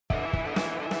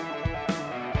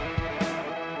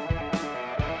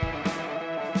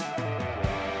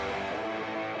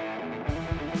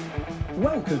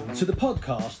Welcome to the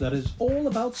podcast that is all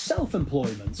about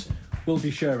self-employment. We'll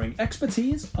be sharing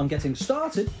expertise on getting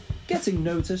started, getting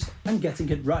noticed, and getting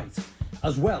it right,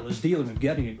 as well as dealing with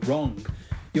getting it wrong.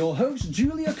 Your host,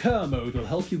 Julia Kermode, will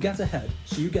help you get ahead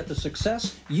so you get the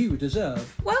success you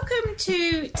deserve. Welcome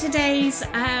to today's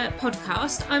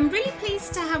podcast. I'm really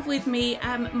pleased to have with me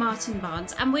Martin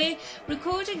Barnes, and we're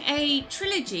recording a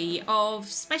trilogy of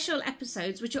special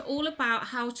episodes which are all about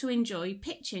how to enjoy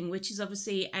pitching, which is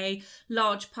obviously a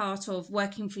large part of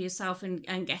working for yourself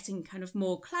and getting kind of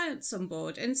more clients on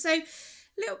board. And so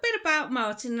a little bit about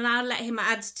Martin, and I'll let him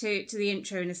add to the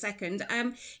intro in a second.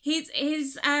 He's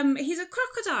a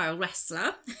crocodile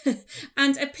wrestler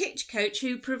and a pitch coach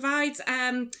who provides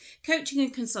coaching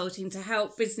and consulting to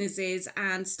help businesses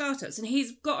and startups. And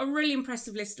he's got a really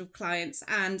impressive list of clients,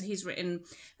 and he's written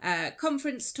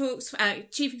conference talks,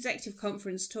 chief executive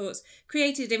conference talks,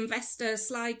 created investor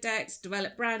slide decks,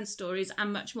 developed brand stories,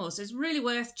 and much more. So it's really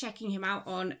worth checking him out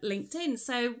on LinkedIn.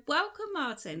 So welcome,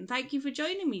 Martin. Thank you for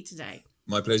joining me today.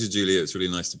 My pleasure, Julia. It's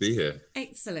really nice to be here.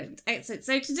 Excellent.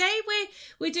 So today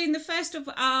we're doing the first of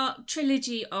our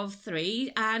trilogy of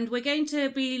 3, and we're going to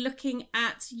be looking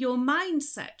at your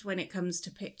mindset when it comes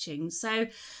to pitching. So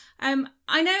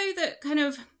I know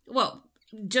that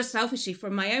just selfishly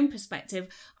from my own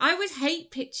perspective, I would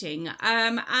hate pitching,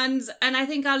 and I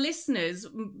think our listeners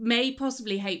may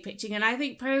possibly hate pitching, and I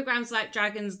think programs like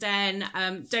Dragon's Den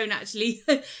don't actually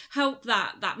help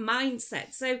that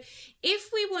mindset. So if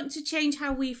we want to change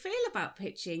how we feel about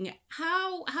pitching,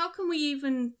 how can we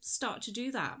even start to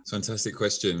do that? Fantastic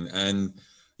question. And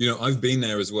I've been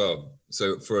there as well.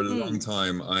 So for a long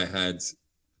time I had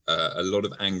a lot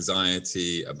of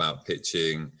anxiety about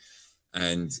pitching,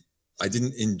 and I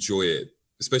didn't enjoy it,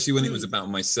 especially when it was about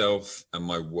myself and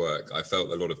my work. I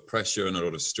felt a lot of pressure and a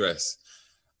lot of stress.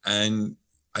 And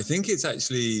I think it's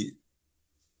actually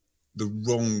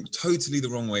totally the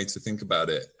wrong way to think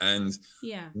about it. And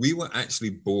we were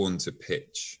actually born to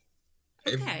pitch.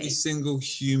 Okay. Every single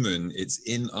human, it's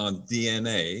in our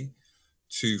DNA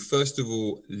to, first of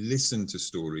all, listen to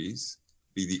stories,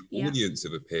 be the audience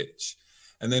of a pitch,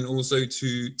 and then also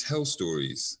to tell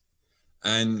stories.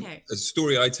 And a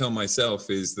story I tell myself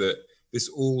is that this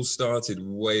all started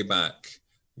way back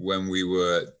when we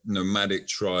were nomadic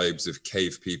tribes of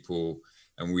cave people,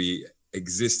 and we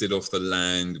existed off the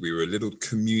land. We were little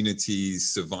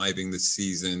communities surviving the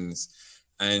seasons,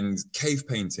 and cave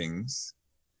paintings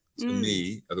to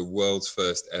me are the world's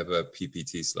first ever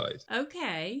PPT slide.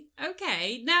 Okay.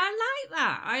 Now I like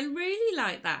that. I really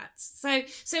like that. So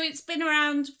it's been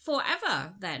around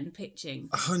forever then, pitching.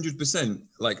 100%.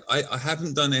 Like I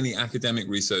haven't done any academic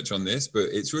research on this, but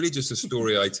it's really just a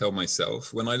story I tell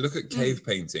myself. When I look at cave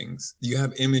paintings, you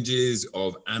have images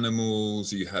of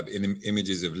animals, you have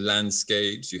images of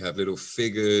landscapes, you have little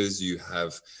figures, you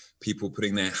have people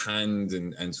putting their hand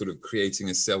and sort of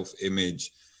creating a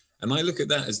self-image. And I look at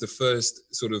that as the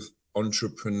first sort of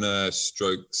entrepreneur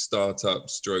stroke startup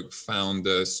stroke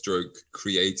founder stroke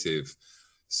creative.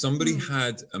 Somebody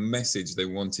had a message they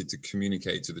wanted to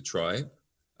communicate to the tribe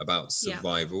about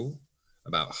survival,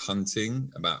 about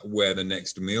hunting, about where the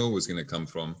next meal was going to come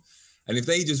from. And if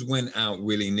they just went out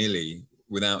willy-nilly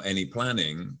without any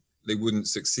planning, they wouldn't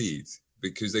succeed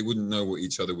because they wouldn't know what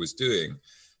each other was doing.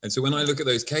 And so when I look at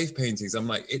those cave paintings, I'm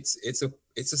like, it's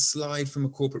a slide from a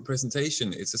corporate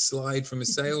presentation. It's a slide from a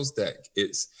sales deck.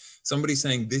 It's somebody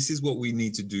saying, this is what we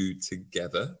need to do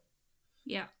together.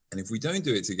 Yeah. And if we don't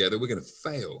do it together, we're going to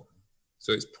fail.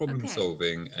 So it's problem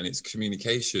solving and it's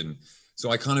communication.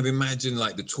 So I kind of imagine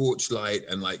like the torchlight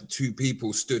and like 2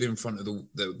 people stood in front of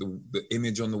the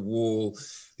image on the wall.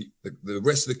 The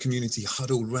rest of the community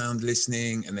huddled around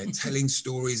listening, and they're telling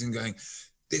stories and going,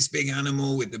 this big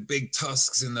animal with the big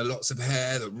tusks and the lots of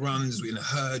hair that runs in a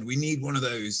herd, we need one of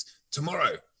those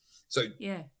tomorrow. So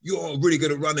you're really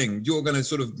good at running. You're going to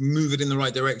sort of move it in the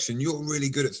right direction. You're really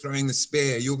good at throwing the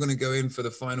spear. You're going to go in for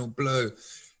the final blow.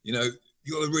 You're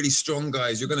the really strong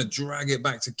guys. You're going to drag it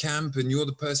back to camp, and you're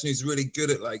the person who's really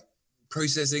good at like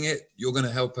processing it. You're going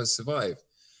to help us survive.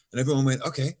 And everyone went,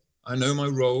 okay, I know my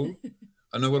role.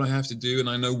 I know what I have to do, and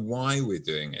I know why we're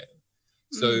doing it.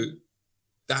 So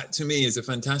that to me is a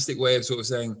fantastic way of sort of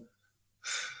saying,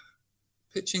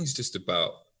 pitching's just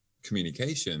about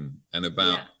communication and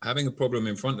about having a problem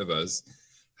in front of us,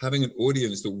 having an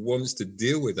audience that wants to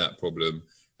deal with that problem,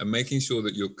 and making sure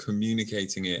that you're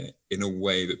communicating it in a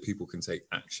way that people can take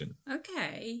action.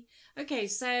 Okay.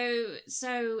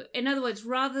 So in other words,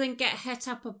 rather than get het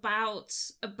up about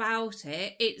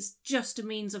it, it's just a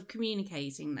means of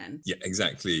communicating then. Yeah,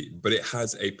 exactly. But it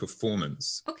has a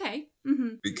performance. Okay.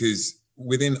 Because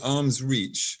within arm's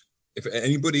reach if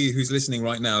anybody who's listening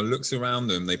right now looks around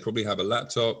them, they probably have a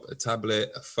laptop, a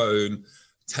tablet, a phone,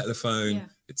 a telephone,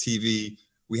 a TV.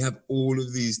 We have all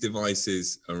of these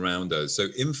devices around us. So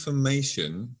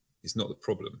information is not the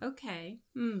problem. Okay.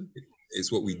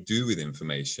 It's what we do with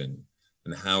information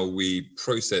and how we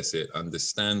process it,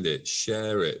 understand it,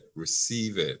 share it,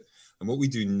 receive it, and what we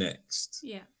do next.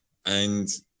 Yeah. And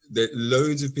there are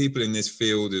loads of people in this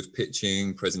field of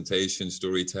pitching, presentation,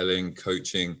 storytelling,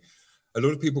 coaching. A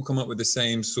lot of people come up with the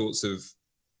same sorts of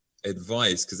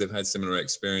advice because they've had similar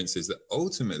experiences, that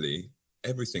ultimately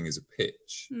everything is a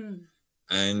pitch.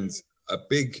 And a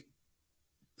big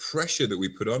pressure that we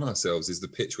put on ourselves is the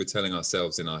pitch we're telling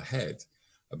ourselves in our head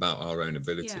about our own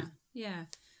ability. Yeah.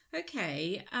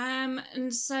 Okay.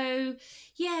 And so,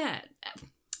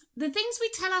 the things we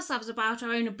tell ourselves about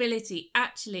our own ability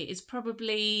actually is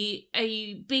probably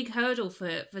a big hurdle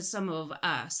for some of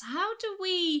us. How do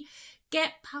we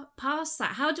get past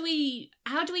that? How do we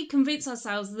convince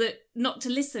ourselves that not to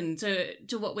listen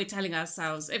to what we're telling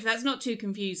ourselves, if that's not too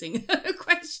confusing a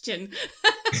question?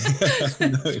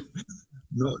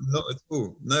 No, not at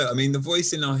all. No, I mean, the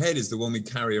voice in our head is the one we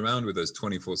carry around with us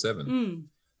 24/7.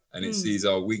 And it sees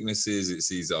our weaknesses, it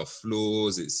sees our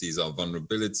flaws, it sees our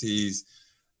vulnerabilities,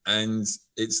 and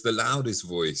it's the loudest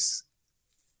voice,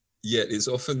 yet it's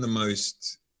often the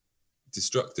most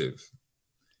destructive.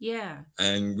 Yeah.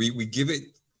 And we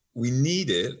need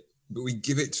it, but we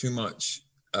give it too much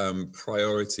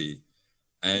priority.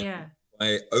 And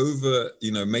by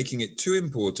making it too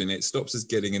important, it stops us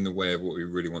getting in the way of what we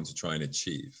really want to try and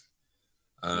achieve.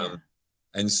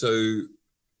 And so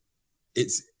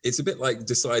it's a bit like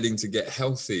deciding to get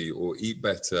healthy or eat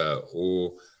better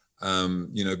or,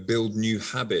 build new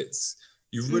habits.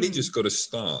 You've really just got to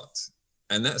start.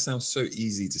 And that sounds so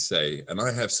easy to say. And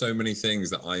I have so many things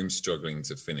that I'm struggling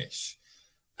to finish.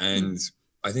 And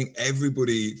I think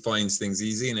everybody finds things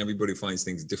easy and everybody finds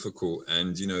things difficult.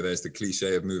 And, there's the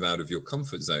cliche of move out of your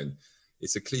comfort zone.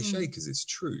 It's a cliche because it's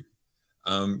true.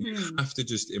 You have to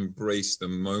just embrace the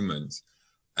moment.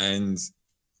 And,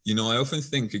 I often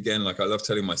think, again, like I love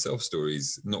telling myself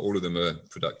stories. Not all of them are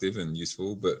productive and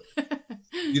useful, but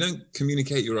you don't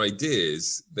communicate your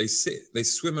ideas. They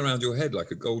swim around your head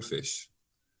like a goldfish.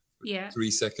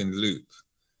 3-second loop,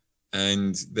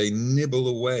 and they nibble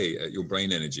away at your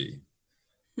brain energy,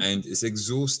 and it's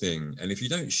exhausting. And if you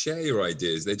don't share your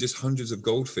ideas, they're just hundreds of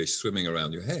goldfish swimming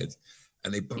around your head,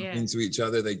 and they bump into each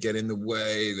other, they get in the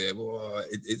way,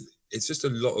 it's just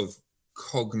a lot of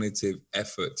cognitive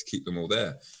effort to keep them all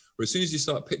there. But as soon as you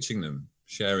start pitching them,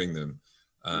 sharing them,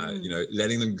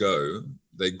 letting them go,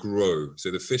 they grow. So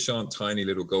the fish aren't tiny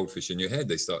little goldfish in your head,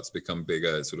 they start to become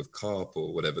bigger, sort of carp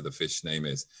or whatever the fish name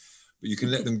is. But you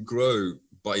can let them grow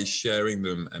by sharing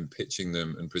them and pitching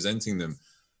them and presenting them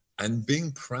and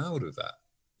being proud of that.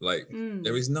 Like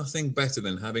there is nothing better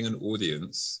than having an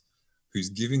audience who's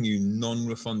giving you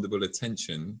non-refundable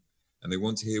attention and they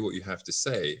want to hear what you have to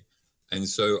say. And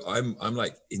so I'm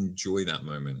like, enjoy that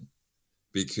moment,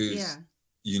 because,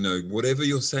 whatever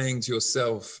you're saying to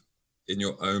yourself in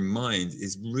your own mind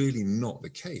is really not the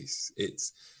case.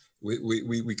 It's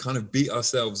we kind of beat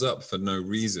ourselves up for no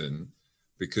reason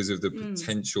because of the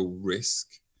potential risk.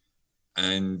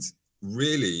 And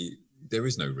really, there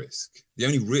is no risk. The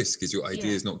only risk is your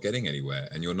idea is not getting anywhere,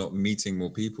 and you're not meeting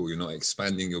more people. You're not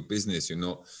expanding your business. You're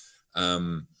not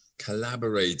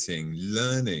collaborating,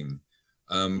 learning.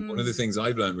 One of the things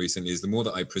I've learned recently is the more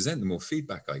that I present, the more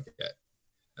feedback I get.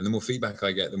 And the more feedback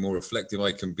I get, the more reflective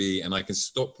I can be. And I can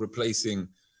stop replacing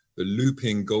the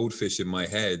looping goldfish in my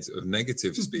head of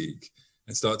negative speak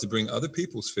and start to bring other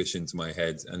people's fish into my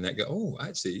head. And they go, oh,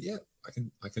 actually,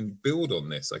 I can build on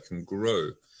this. I can grow.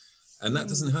 And that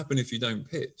doesn't happen if you don't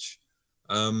pitch.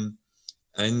 And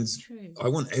True. I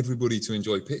want everybody to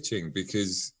enjoy pitching,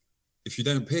 because if you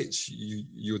don't pitch,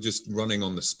 you're just running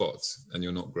on the spot and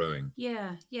you're not growing.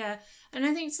 Yeah. And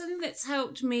I think something that's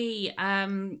helped me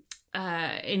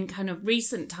in kind of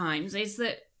recent times is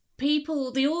that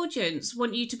people, the audience,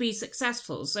 want you to be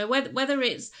successful. So whether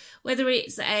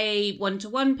it's a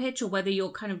one-to-one pitch or whether you're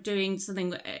kind of doing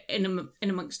something in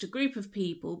amongst a group of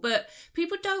people, but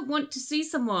people don't want to see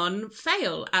someone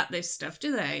fail at this stuff,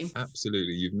 do they?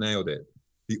 Absolutely, you've nailed it.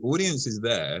 The audience is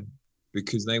there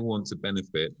because they want to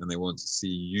benefit and they want to see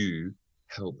you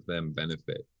help them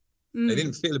benefit. They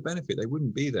didn't feel a benefit, they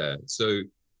wouldn't be there. So,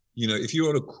 if you're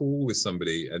on a call with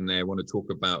somebody and they want to talk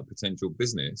about potential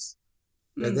business,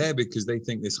 they're there because they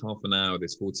think this half an hour,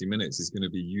 this 40 minutes is going to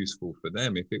be useful for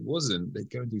them. If it wasn't, they'd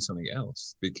go and do something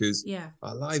else, because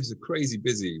our lives are crazy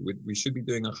busy. We should be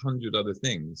doing 100 other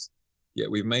things,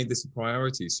 yet we've made this a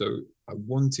priority. So I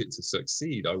want it to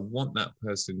succeed. I want that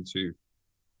person to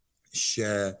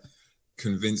share,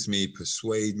 convince me,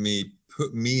 persuade me,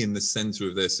 put me in the center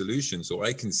of their solution so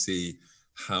I can see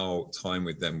how time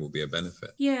with them will be a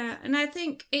benefit. Yeah, and I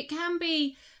think it can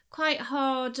be quite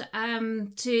hard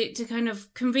to kind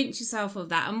of convince yourself of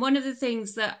that. And one of the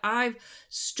things that I've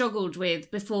struggled with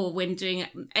before when doing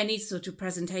any sort of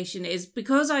presentation is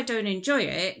because I don't enjoy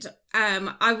it,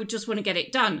 I would just want to get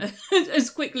it done as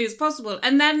quickly as possible.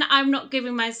 And then I'm not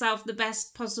giving myself the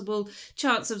best possible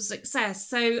chance of success.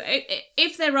 So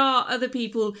if there are other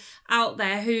people out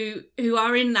there who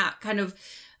are in that kind of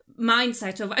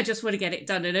mindset of I just want to get it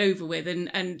done and over with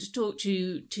and talk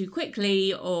too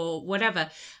quickly or whatever,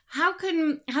 how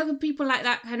can people like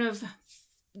that kind of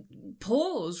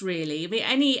pause, really?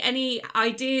 I mean, any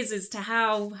ideas as to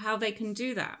how they can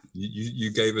do that?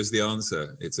 You gave us the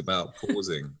answer. It's about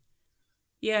pausing.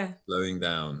 Yeah, slowing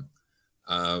down.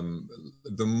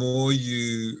 The more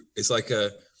it's like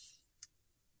a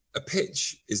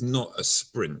pitch is not a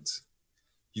sprint.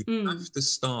 You have to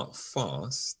start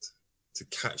fast to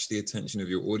catch the attention of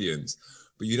your audience,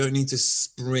 but you don't need to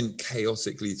sprint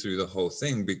chaotically through the whole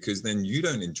thing, because then you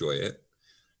don't enjoy it.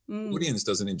 The audience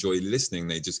doesn't enjoy listening.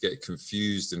 They just get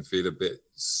confused and feel a bit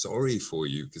sorry for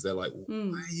you, because they're like,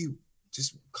 why are you,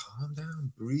 just calm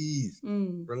down, breathe,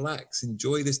 relax,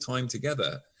 enjoy this time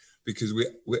together, because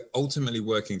we're ultimately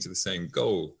working to the same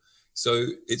goal. So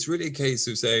it's really a case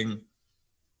of saying,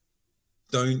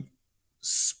 don't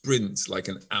sprint like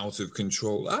an out of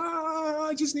control,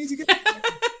 I just need to get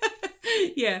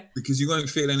yeah, because you won't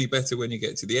feel any better when you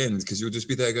get to the end, because you'll just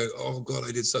be there going, oh God,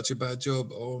 I did such a bad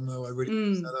job. Oh no, I really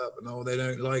messed that up. And oh, they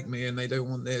don't like me and they don't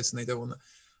want this and they don't want that.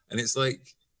 And it's like,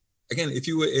 again, if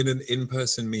you were in an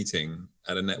in-person meeting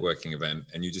at a networking event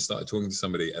and you just started talking to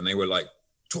somebody and they were like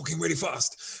talking really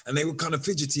fast and they were kind of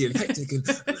fidgety and hectic and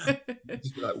you'd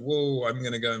just be like, whoa, I'm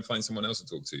going to go and find someone else to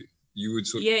talk to. You would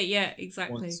sort of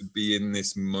exactly want to be in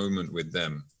this moment with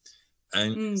them.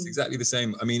 And it's exactly the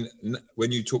same. I mean,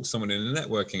 when you talk to someone in a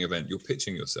networking event, you're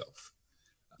pitching yourself.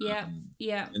 Yeah.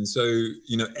 And so,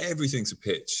 you know, everything's a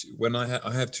pitch. When I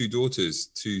have two daughters,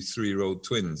 2 3-year-old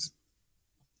twins,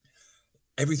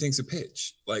 everything's a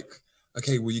pitch. Like,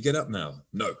 okay, will you get up now?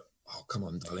 No. Oh, come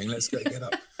on, darling, let's get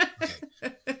up.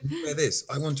 Okay, wear this.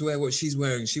 I want to wear what she's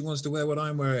wearing. She wants to wear what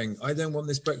I'm wearing. I don't want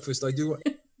this breakfast. I do what...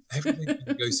 Everything's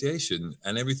a negotiation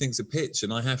and everything's a pitch.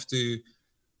 And I have to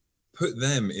put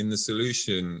them in the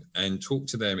solution and talk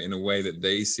to them in a way that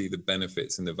they see the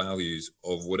benefits and the values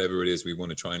of whatever it is we want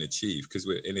to try and achieve, because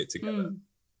we're in it together.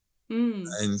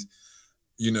 And,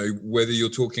 you know, whether you're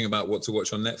talking about what to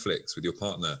watch on Netflix with your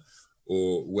partner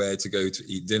or where to go to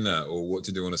eat dinner or what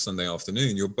to do on a Sunday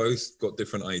afternoon, you're both got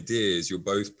different ideas. You're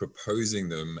both proposing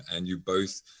them and you're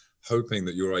both hoping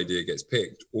that your idea gets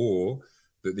picked or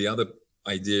that the other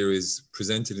idea is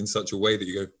presented in such a way that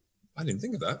you go, I didn't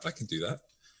think of that. I can do that.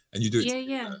 And you do it.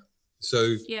 Yeah.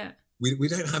 So we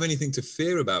don't have anything to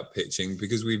fear about pitching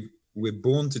because we're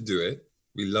born to do it.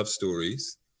 We love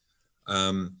stories.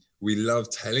 We love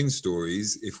telling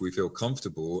stories if we feel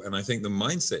comfortable. And I think the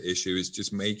mindset issue is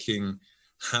just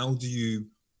how do you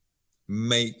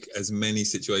make as many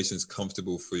situations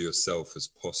comfortable for yourself as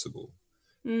possible?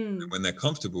 And when they're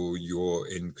comfortable, you're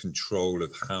in control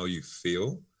of how you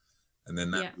feel. And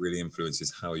then that really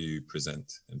influences how you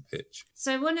present and pitch.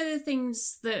 So one of the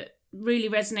things that really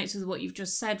resonates with what you've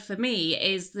just said for me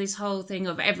is this whole thing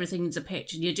of everything's a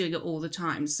pitch and you're doing it all the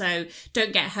time. So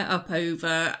don't get hurt up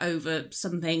over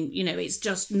something, you know, it's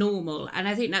just normal. And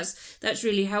I think that's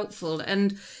really helpful.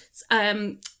 And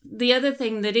the other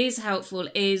thing that is helpful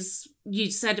is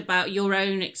you said about your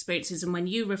own experiences and when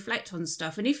you reflect on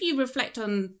stuff. And if you reflect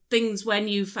on things when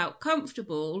you felt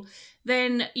comfortable,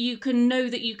 then you can know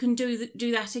that you can do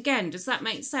that again. Does that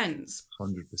make sense?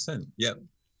 100%. Yeah.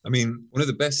 I mean, one of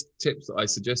the best tips that I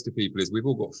suggest to people is we've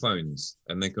all got phones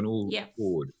and they can all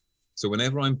record. So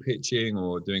whenever I'm pitching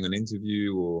or doing an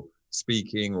interview or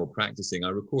speaking or practicing, I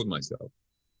record myself.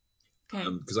 Okay.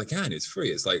 Because I can, it's free.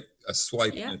 It's like a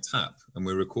swipe and a tap and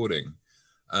we're recording.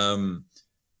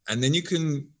 And then you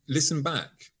can listen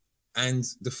back. And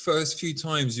the first few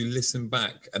times you listen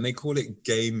back, and they call it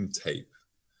game tape.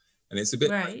 And it's a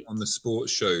bit like on the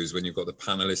sports shows when you've got the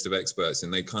panelist of experts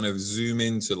and they kind of zoom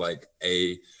into like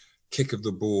a kick of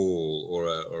the ball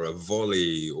or a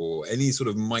volley or any sort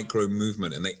of micro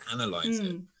movement and they analyze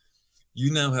it.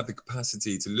 You now have the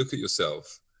capacity to look at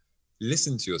yourself,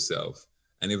 listen to yourself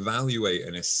and evaluate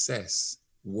and assess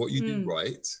what you did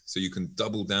right. So you can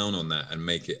double down on that and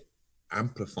make it,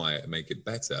 amplify it and make it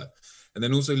better. And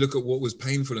then also look at what was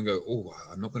painful and go, oh,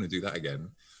 I'm not going to do that again.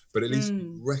 But at least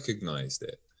you recognized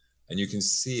it. And you can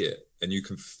see it and you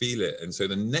can feel it. And so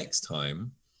the next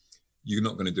time you're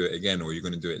not going to do it again, or you're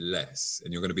going to do it less,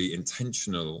 and you're going to be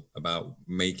intentional about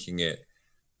making it,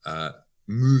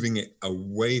 moving it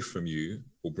away from you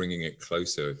or bringing it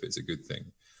closer if it's a good thing.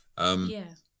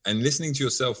 And listening to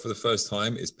yourself for the first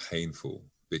time is painful,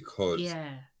 because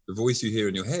the voice you hear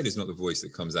in your head is not the voice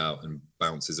that comes out and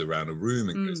bounces around a room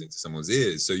and goes into someone's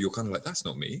ears. So you're kind of like, that's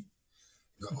not me.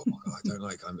 You go, oh my God, I don't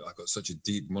like, I've got such a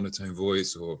deep monotone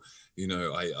voice, or, you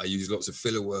know, I use lots of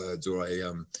filler words, or I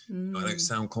don't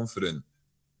sound confident.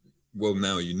 Well,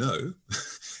 now you know.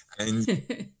 And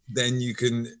then you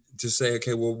can just say,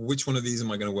 okay, well, which one of these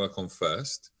am I going to work on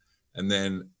first? And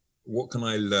then what can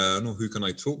I learn, or who can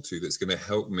I talk to that's going to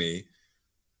help me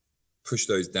push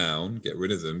those down, get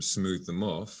rid of them, smooth them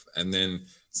off, and then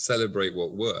celebrate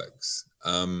what works.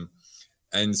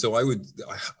 And so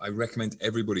I recommend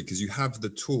everybody, because you have the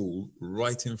tool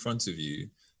right in front of you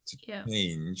to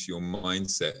change your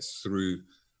mindset through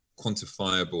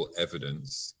quantifiable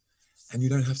evidence. And you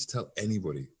don't have to tell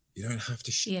anybody. You don't have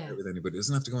to share it with anybody. It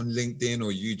doesn't have to go on LinkedIn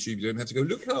or YouTube. You don't have to go,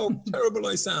 look how terrible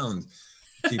I sound.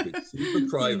 Keep it super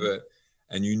private.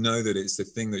 And you know that it's the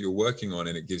thing that you're working on,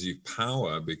 and it gives you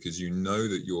power because you know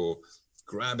that you're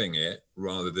grabbing it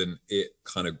rather than it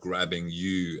kind of grabbing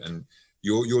you, and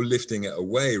you're lifting it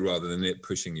away rather than it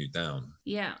pushing you down.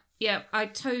 Yeah, I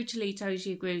totally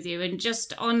agree with you. And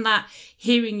just on that,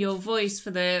 hearing your voice for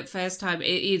the first time,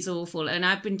 it is awful. And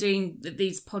I've been doing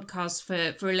these podcasts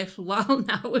for a little while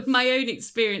now with my own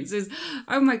experiences.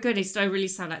 Oh my goodness, do I really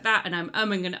sound like that? And I'm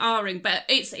umming and ahhing, but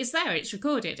it's there, it's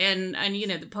recorded. And you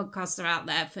know, the podcasts are out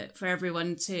there for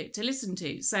everyone to listen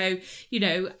to. So, you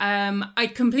know, I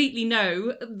completely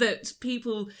know that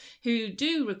people who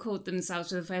do record themselves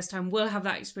for the first time will have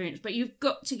that experience, but you've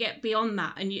got to get beyond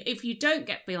that. And if you don't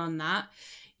get beyond that,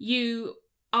 you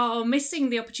are missing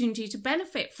the opportunity to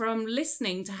benefit from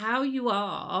listening to how you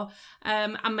are,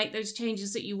 and make those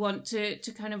changes that you want to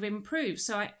kind of improve.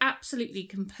 So I absolutely,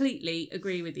 completely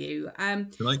agree with you.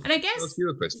 And I guess, ask you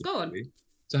a question. Go on.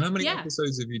 So how many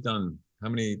episodes have you done? How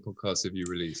many podcasts have you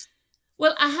released?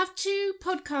 Well, I have 2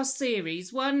 podcast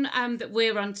series, one that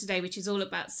we're on today, which is all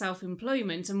about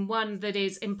self-employment, and one that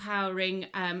is empowering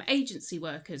agency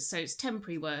workers, so it's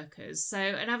temporary workers. So,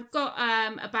 and I've got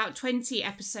about 20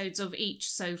 episodes of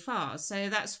each so far. So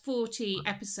that's 40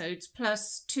 episodes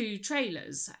plus 2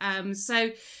 trailers.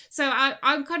 So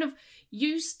I'm kind of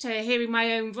used to hearing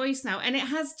my own voice now, and it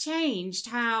has changed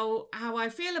how I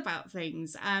feel about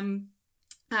things. And,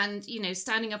 you know,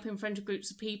 standing up in front of groups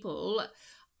of people,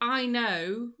 I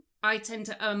know I tend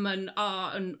to and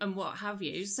ah and what have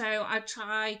you. So I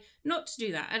try not to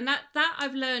do that. And that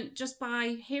I've learned just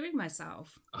by hearing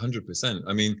myself. 100%.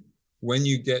 I mean, when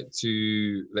you get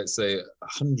to, let's say,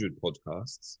 100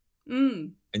 podcasts,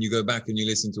 and you go back and you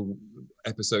listen to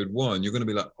episode 1, you're going to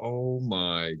be like, oh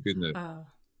my goodness. Oh,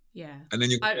 yeah. And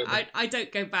then I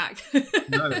don't go back.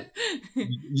 No,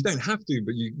 you don't have to,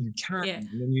 but you can. Yeah.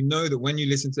 And then you know that when you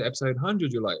listen to episode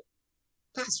 100, you're like,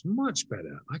 that's much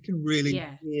better. I can really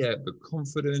hear the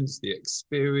confidence, the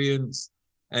experience.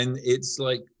 And it's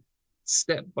like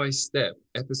step by step,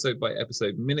 episode by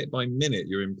episode, minute by minute,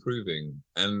 you're improving.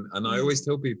 And I always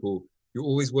tell people, you're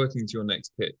always working to your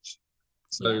next pitch.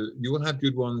 So you will have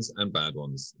good ones and bad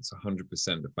ones. It's 100%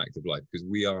 the fact of life, because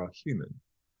we are human.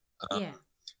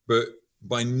 But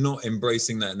by not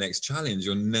embracing that next challenge,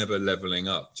 you're never leveling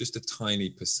up, just a tiny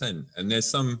percent. And there's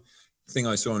some thing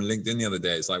I saw on LinkedIn the other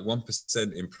day. It's like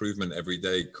 1% improvement every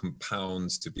day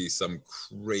compounds to be some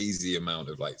crazy amount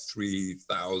of like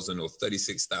 3,000 or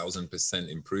 36,000%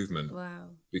 improvement.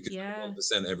 Wow. Because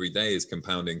 1% every day is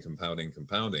compounding.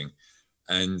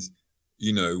 And,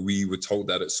 you know, we were told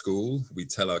that at school. We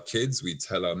tell our kids, we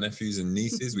tell our nephews and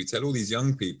nieces, we tell all these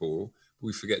young people,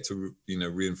 we forget to, you know,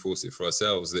 reinforce it for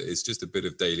ourselves, that it's just a bit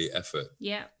of daily effort.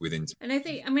 Within. And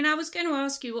I mean, I was going to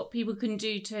ask you what people can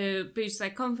do to boost their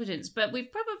confidence, but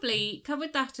we've probably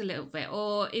covered that a little bit.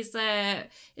 Or is there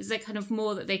kind of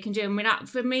more that they can do? I mean,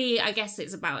 for me, I guess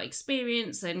it's about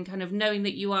experience and kind of knowing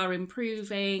that you are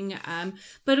improving.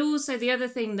 But also the other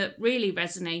thing that really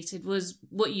resonated was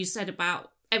what you said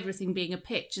about everything being a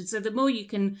pitch. And so the more you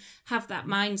can have that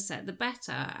mindset, the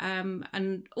better.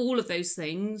 And all of those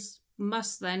things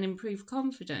must then improve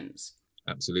confidence.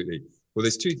 Absolutely. Well,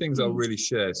 there's 2 things I'll really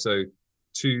share. So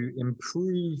to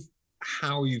improve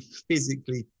how you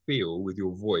physically feel with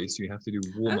your voice, you have to do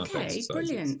warm-up exercises.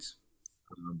 Brilliant.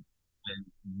 And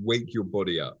wake your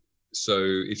body up. So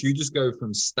if you just go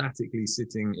from statically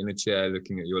sitting in a chair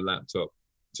looking at your laptop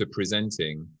to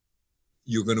presenting,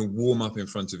 you're going to warm up in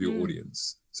front of your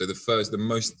audience. So the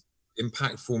most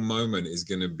impactful moment is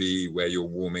going to be where you're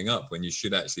warming up, when you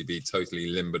should actually be totally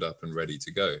limbered up and ready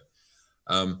to go.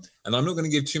 And I'm not going to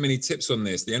give too many tips on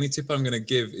this. The only tip I'm going to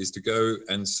give is to go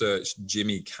and search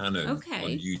Jimmy Cannon on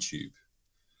YouTube.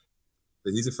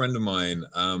 But he's a friend of mine,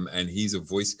 and he's a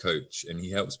voice coach, and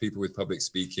he helps people with public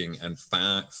speaking and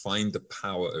find the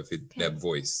power of their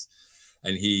voice.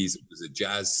 And he was a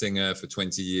jazz singer for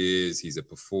 20 years. He's a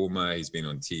performer. He's been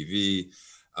on TV.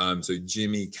 So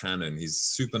Jimmy Cannon, he's a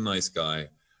super nice guy.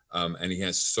 And he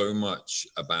has so much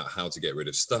about how to get rid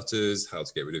of stutters, how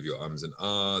to get rid of your ums and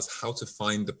ahs, how to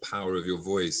find the power of your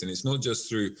voice. And it's not just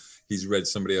through he's read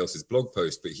somebody else's blog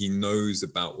post, but he knows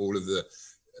about all of the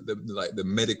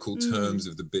medical terms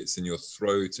of the bits in your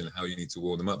throat and how you need to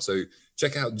warm them up. So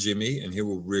check out Jimmy, and he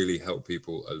will really help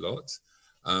people a lot.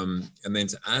 And then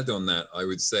to add on that, I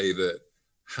would say that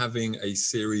having a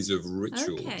series of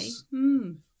rituals.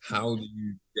 How do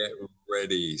you get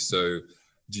ready? So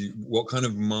what kind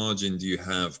of margin do you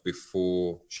have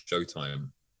before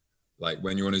showtime? Like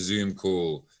when you're on a Zoom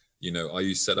call, are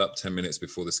you set up 10 minutes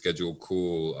before the scheduled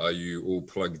call? Are you all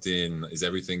plugged in? Is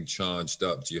everything charged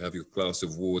up? Do you have your glass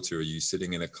of water? Are you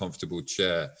sitting in a comfortable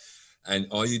chair? And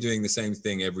are you doing the same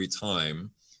thing every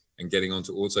time and getting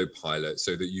onto autopilot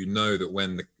so that you know that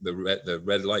when the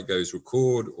red light goes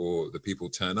record or the people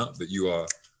turn up, that you are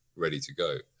ready to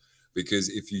go? Because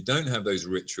if you don't have those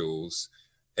rituals,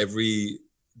 the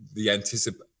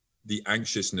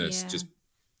anxiousness just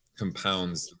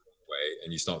compounds the way,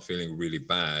 and you start feeling really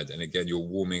bad. And again, you're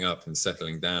warming up and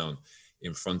settling down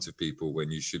in front of people when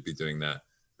you should be doing that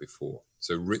before.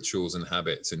 So rituals and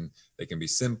habits, and they can be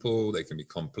simple, they can be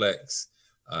complex,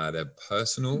 they're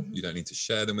personal. You don't need to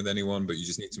share them with anyone, but you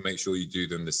just need to make sure you do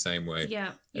them the same way.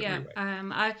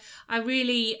 I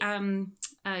really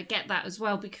get that as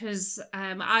well, because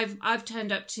I've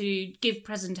turned up to give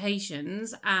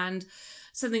presentations and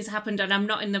something's happened and I'm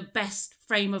not in the best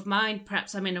frame of mind.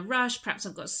 Perhaps I'm in a rush, perhaps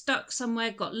I've got stuck somewhere,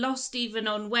 got lost even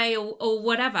on way or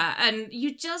whatever, and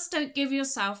you just don't give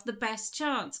yourself the best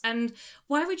chance. And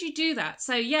why would you do that?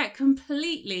 So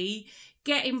completely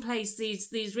get in place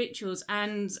these rituals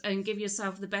and give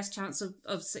yourself the best chance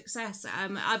of success.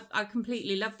 I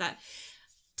completely love that.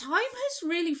 Time has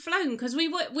really flown because we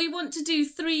want to do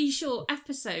 3 short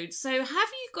episodes. So have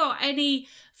you got any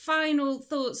final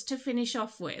thoughts to finish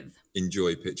off with?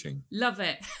 Enjoy pitching. Love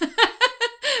it.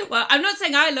 Well, I'm not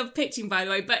saying I love pitching, by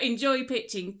the way, but enjoy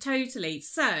pitching, totally.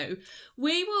 So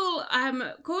we will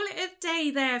call it a day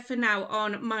there for now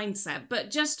on mindset, but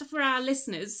just for our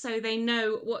listeners so they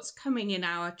know what's coming in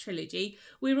our trilogy,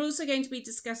 we're also going to be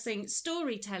discussing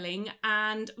storytelling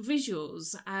and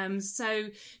visuals. So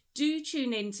do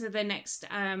tune in to the next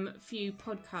few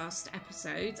podcast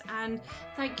episodes, and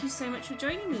thank you so much for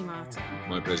joining me, Martin.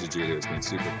 My pleasure, Julia. It's been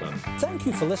super fun. Thank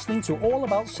you for listening to All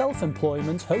About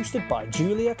Self-Employment, hosted by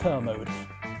Julia Kermode.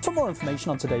 For more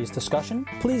information on today's discussion,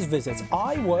 please visit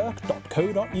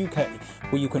iwork.co.uk,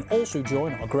 where you can also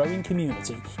join our growing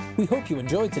community. We hope you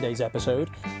enjoyed today's episode,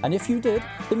 and if you did,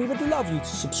 then we would love you to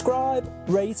subscribe,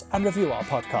 rate, and review our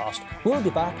podcast. We'll be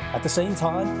back at the same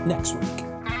time next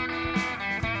week.